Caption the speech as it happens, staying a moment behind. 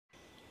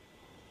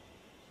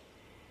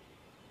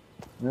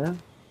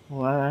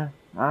Where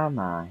am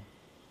I?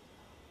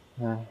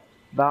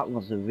 That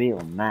was a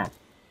real mess.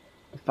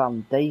 The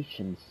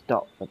foundation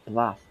stopped the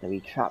blast, so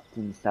he trapped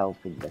himself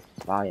in this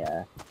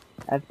fire.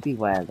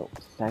 Everywhere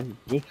looks so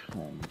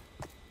different.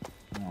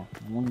 I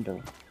wonder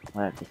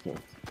where this is.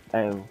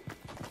 Oh,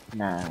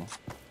 no.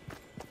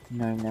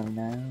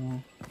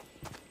 No.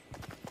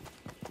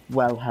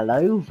 Well,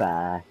 hello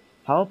there.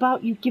 How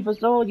about you give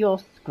us all your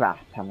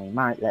scrap and we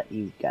might let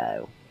you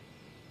go?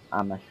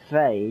 I'm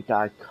afraid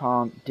I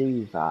can't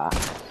do that.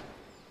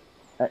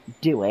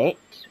 Do it,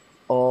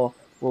 or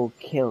we'll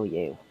kill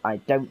you. I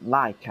don't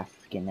like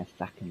asking a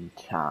second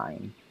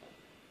time.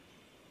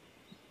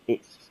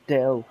 It's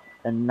still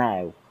a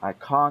no. I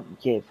can't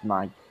give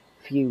my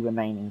few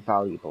remaining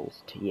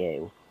valuables to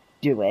you.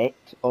 Do it,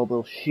 or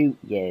we'll shoot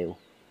you.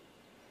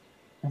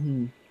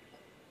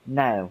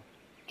 No,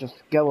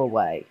 just go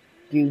away.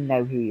 You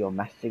know who you're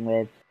messing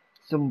with.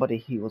 Somebody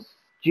who was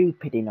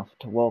stupid enough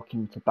to walk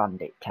into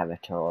bandit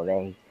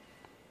territory.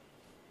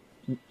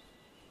 You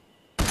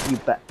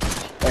bet.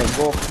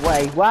 Walk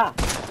away. What?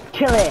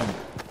 Kill him!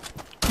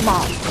 Come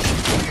on!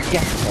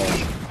 Get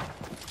him!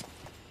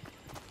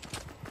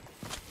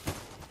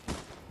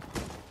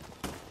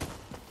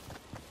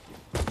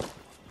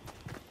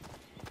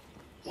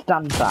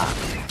 Stand back.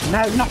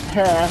 No, not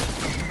her!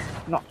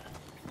 Not...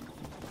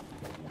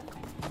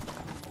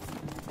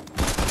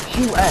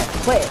 Shoot her,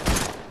 quick!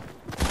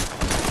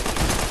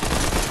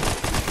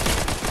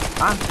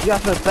 You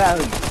have a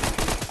belly.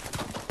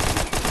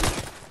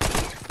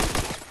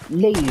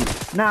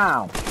 Leave,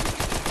 now!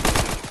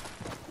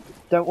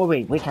 Don't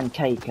worry, we can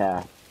take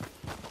her.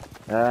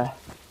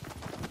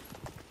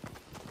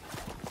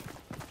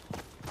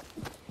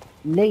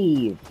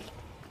 Leave!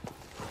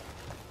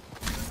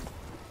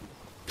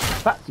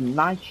 That's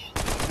nice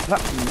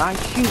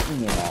shooting,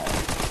 you know.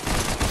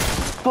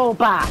 Fall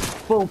back!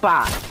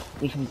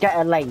 We can get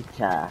her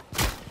later.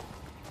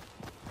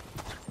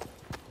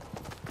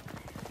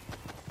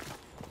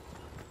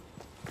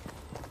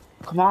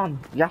 Come on,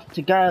 you have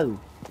to go.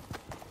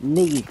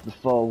 Leave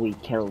before we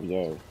kill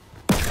you.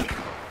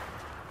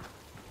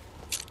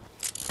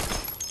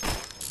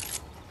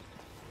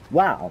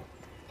 Wow,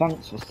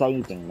 thanks for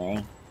saving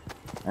me.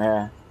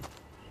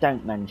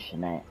 Don't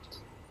mention it.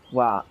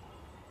 What?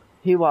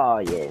 Who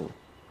are you?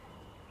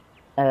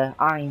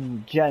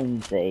 I'm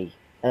Jonesy.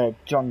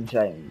 John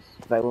Jones.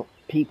 Though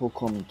people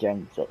call me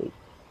Jonesy.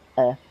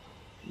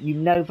 You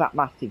know that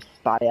massive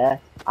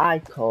fire? I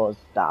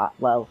caused that.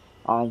 Well,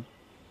 I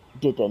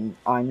didn't.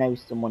 I know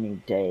someone who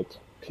did.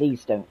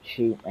 Please don't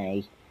shoot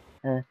me.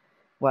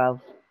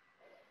 Well,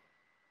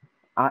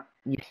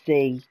 you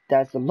see,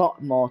 there's a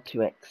lot more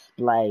to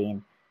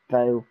explain,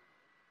 though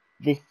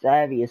this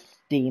area's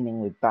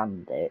steaming with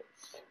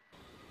bandits.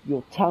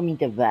 You'll tell me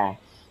the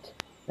rest.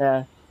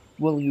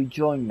 Will you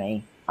join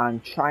me? I'm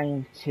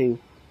trying to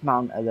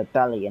mount a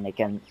rebellion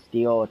against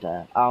the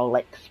Order. I'll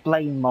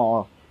explain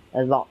more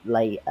a lot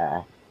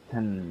later.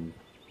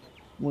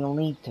 We'll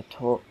need to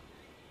talk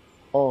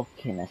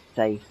in a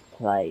safe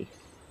place.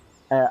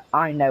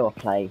 I know a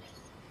place.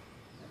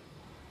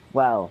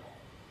 Well,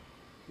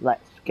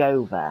 let's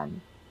go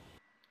then.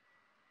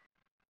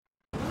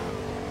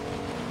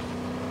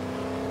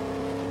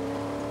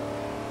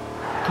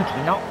 Could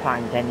you not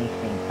find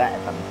anything better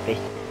than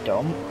this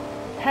dump?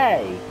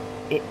 Hey,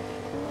 it's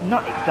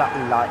not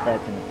exactly like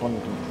there's an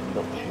abundance of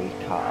luxury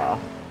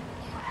cars.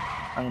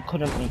 And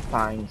couldn't we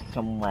find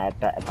somewhere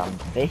better than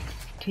this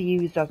to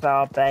use as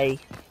our base?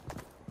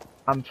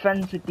 I'm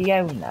friends with the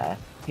owner,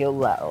 he'll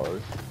let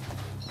us.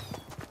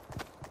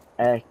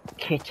 A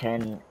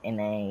kitten in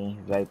a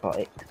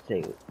robotic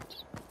suit.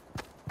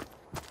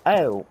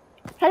 Oh,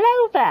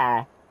 hello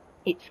there!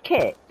 It's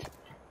Kit.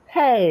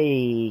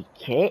 Hey,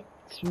 Kit,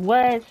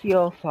 where's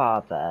your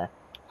father?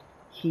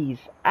 He's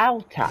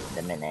out at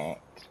the minute,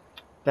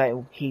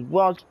 though he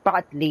was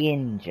badly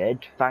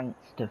injured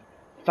thanks to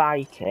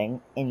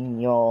fighting in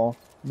your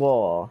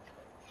war.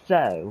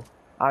 So,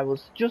 I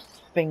was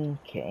just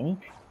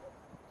thinking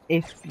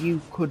if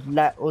you could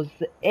let us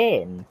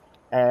in.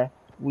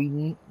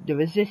 The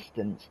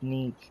resistance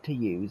needs to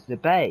use the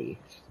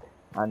base,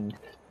 and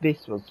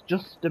this was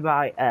just the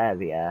right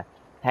area.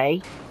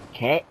 Hey,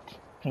 Kit,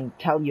 can you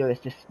tell your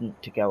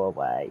assistant to go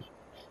away?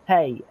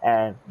 Hey,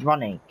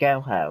 Ronnie, go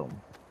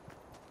home.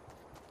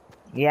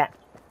 Yeah,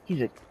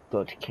 he's a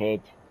good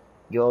kid.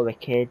 You're a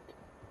kid.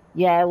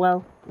 Yeah,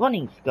 well,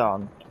 Ronnie's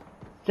gone.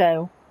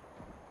 So,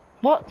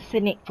 what's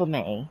in it for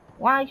me?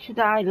 Why should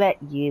I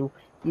let you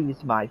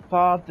use my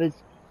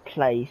father's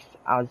place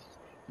as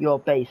your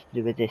base to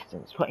the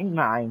resistance, putting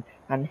mine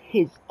and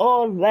his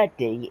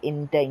already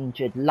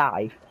endangered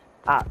life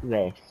at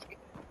risk?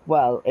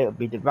 Well, it would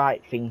be the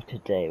right thing to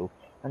do,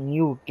 and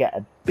you'll get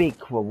a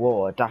big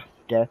reward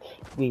after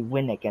we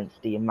win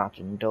against the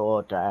imagined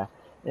Order.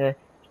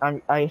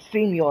 I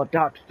assume your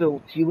dad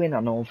filled you in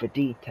on all the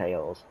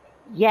details.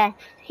 Yes,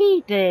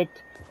 he did.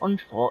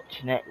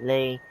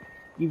 Unfortunately,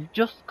 you've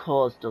just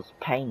caused us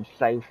pain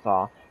so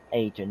far,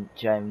 Agent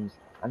Jones.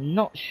 I'm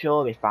not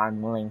sure if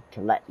I'm willing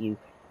to let you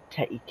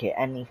take it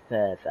any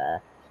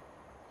further.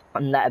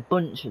 and let a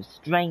bunch of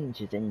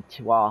strangers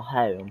into our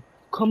home.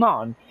 Come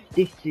on,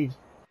 this is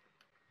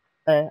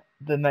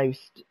the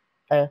most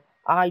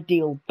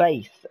ideal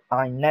base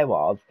I know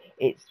of.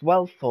 It's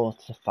well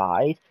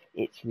fortified,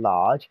 it's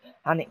large,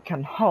 and it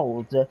can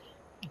hold a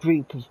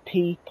group of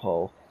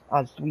people,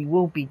 as we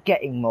will be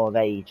getting more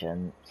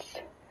agents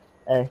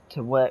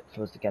to work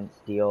for us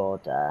against the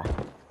Order.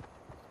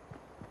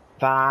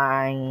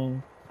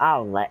 Fine,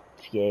 I'll let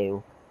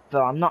you,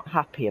 though I'm not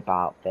happy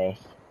about this,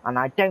 and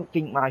I don't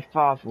think my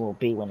father will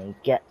be when he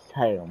gets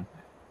home.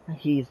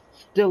 He's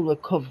still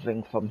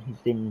recovering from his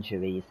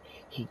injuries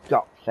he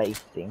got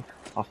facing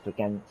off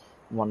against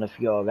one of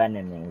your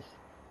enemies,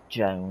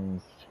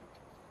 Jones.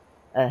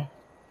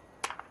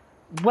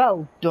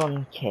 Well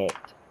done, Kit.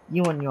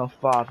 You and your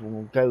father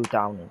will go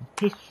down in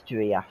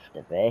history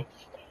after this.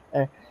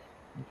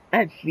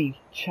 Every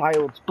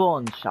child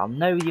born shall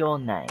know your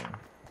name.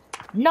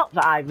 Not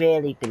that I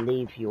really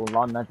believe you'll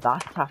honour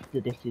that after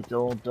this is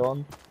all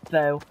done,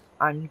 though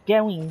I'm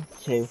going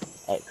to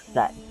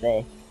accept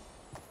this.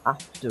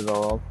 After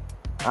all,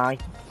 I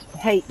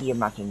hate the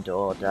imagined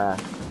Order.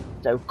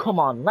 So come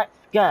on, let's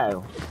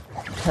go.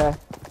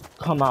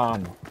 Come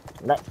on,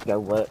 let's go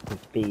work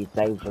with these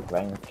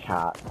overgrown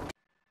cats.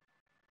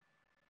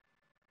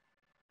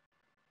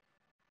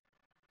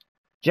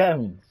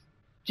 Jones!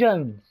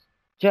 Jones!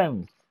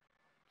 Jones!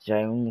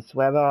 Jones,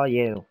 where are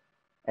you?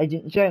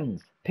 Agent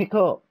Jones, pick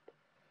up!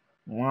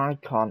 Why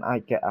can't I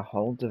get a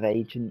hold of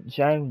Agent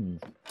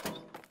Jones?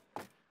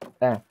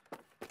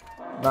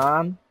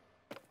 Ma'am?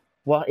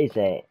 What is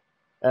it?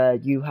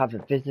 You have a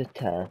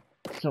visitor.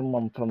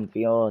 Someone from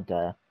the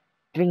Order.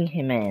 Bring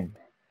him in.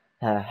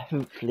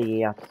 Hopefully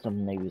he has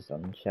some news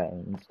on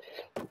Jones.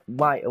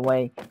 Right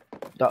away,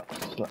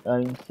 Dr.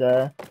 Sloan,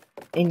 sir.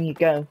 In you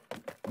go,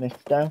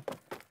 mister.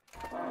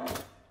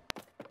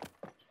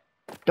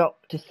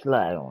 Dr.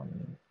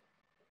 Sloan.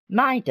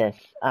 Midas,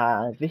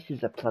 this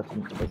is a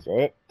pleasant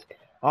visit.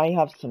 I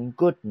have some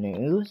good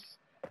news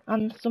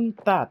and some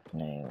bad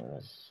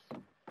news.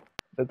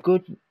 The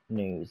good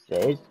news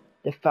is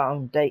the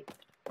Foundation's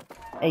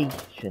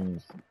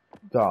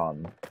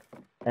gone,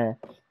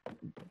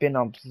 been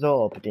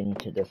absorbed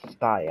into the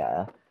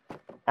Spire.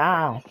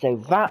 Ah, so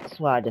that's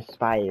why the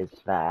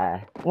Spire's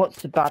there.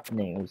 What's the bad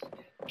news?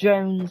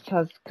 Jones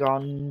has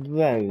gone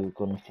rogue,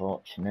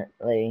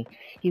 unfortunately.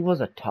 He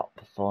was a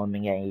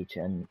top-performing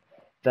agent,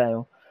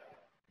 though.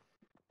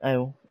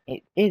 Oh,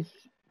 it is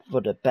for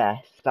the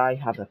best. I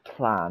have a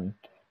plan.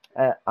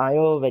 I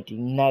already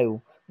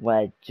know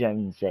where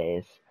Jones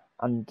is,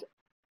 and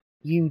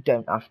you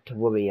don't have to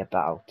worry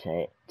about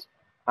it.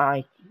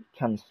 I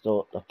can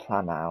sort the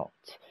plan out.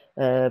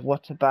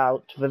 What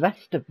about the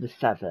rest of the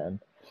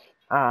 7?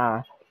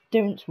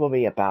 Don't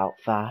worry about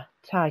that.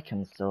 I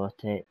can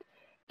sort it.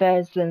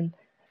 There's a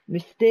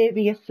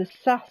mysterious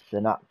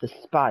assassin at the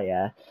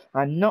Spire.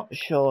 I'm not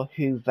sure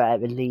who their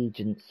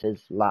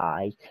allegiances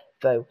lie,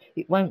 though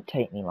it won't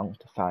take me long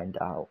to find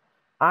out.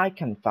 I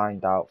can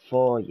find out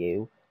for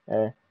you,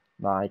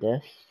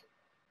 Midas.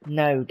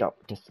 No,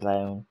 Dr.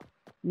 Sloan.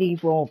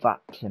 Leave all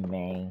that to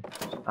me.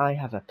 I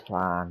have a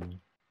plan.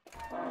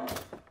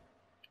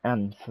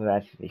 And for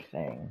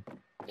everything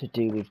to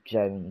do with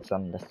Jones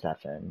and the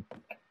 7.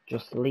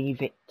 Just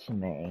leave it to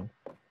me.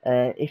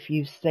 If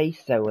you say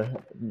so,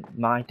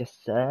 Midas,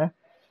 sir.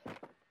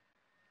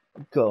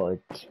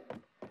 Good.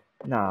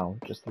 Now,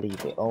 just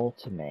leave it all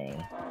to me.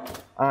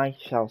 I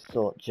shall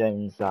sort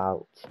Jones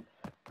out.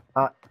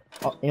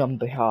 On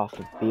behalf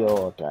of the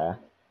Order.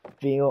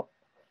 The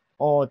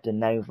Order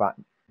know that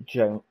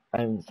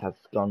Jones has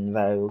gone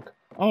rogue.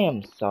 I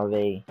am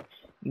sorry.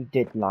 You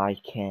did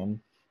like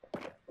him.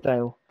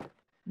 Though,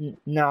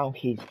 now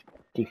he's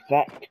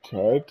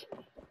defected,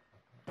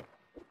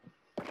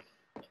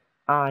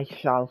 I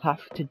shall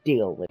have to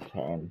deal with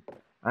him.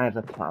 I have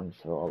a plan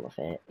for all of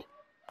it.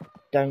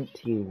 Don't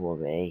you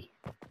worry.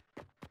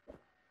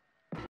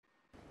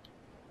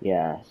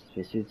 Yes,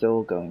 this is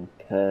all going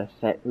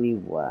perfectly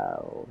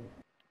well.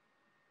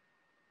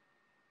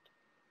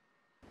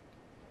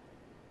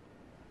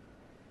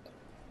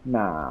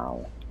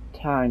 Now,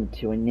 time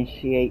to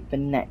initiate the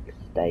next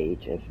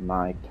stage of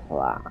my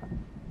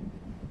plan.